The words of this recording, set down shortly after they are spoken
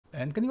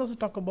And can you also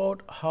talk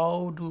about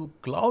how do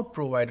cloud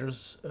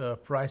providers'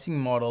 pricing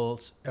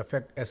models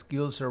affect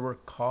SQL Server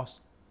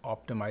cost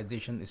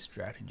optimization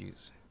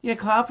strategies? Yeah,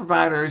 cloud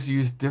providers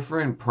use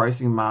different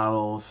pricing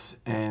models,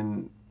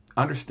 and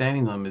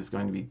understanding them is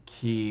going to be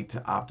key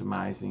to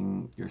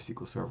optimizing your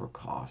SQL Server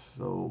costs.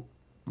 So,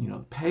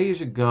 pay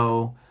as you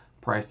go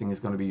pricing is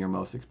going to be your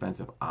most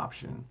expensive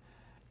option.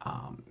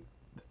 Um,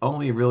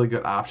 Only a really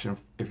good option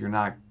if you're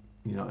not,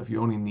 if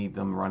you only need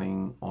them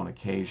running on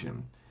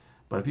occasion.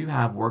 But if you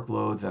have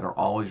workloads that are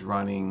always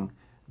running,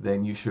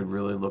 then you should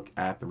really look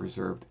at the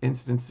reserved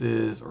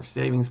instances or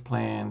savings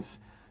plans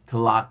to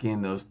lock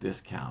in those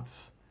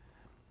discounts.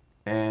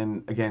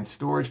 And again,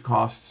 storage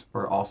costs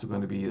are also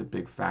going to be a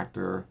big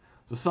factor.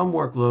 So some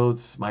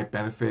workloads might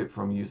benefit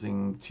from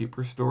using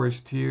cheaper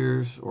storage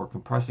tiers or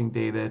compressing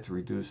data to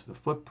reduce the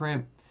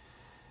footprint.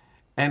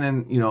 And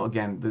then,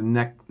 again,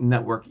 the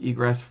network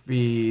egress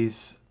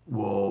fees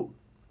will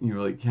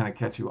really kind of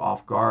catch you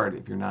off guard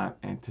if you're not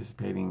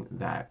anticipating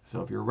that.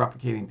 So if you're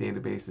replicating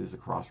databases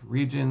across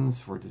regions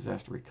for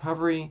disaster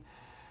recovery,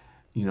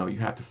 you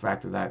have to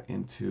factor that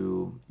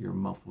into your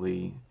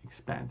monthly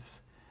expense.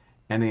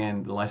 And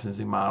then the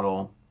licensing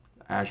model,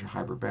 Azure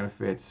Hybrid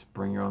Benefits,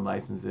 bring your own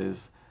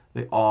licenses,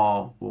 they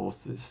all will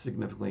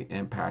significantly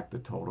impact the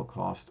total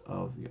cost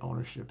of the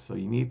ownership. So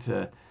you need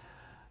to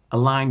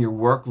align your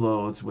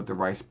workloads with the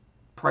right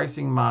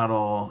pricing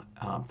model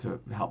to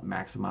help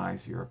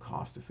maximize your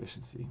cost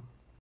efficiency.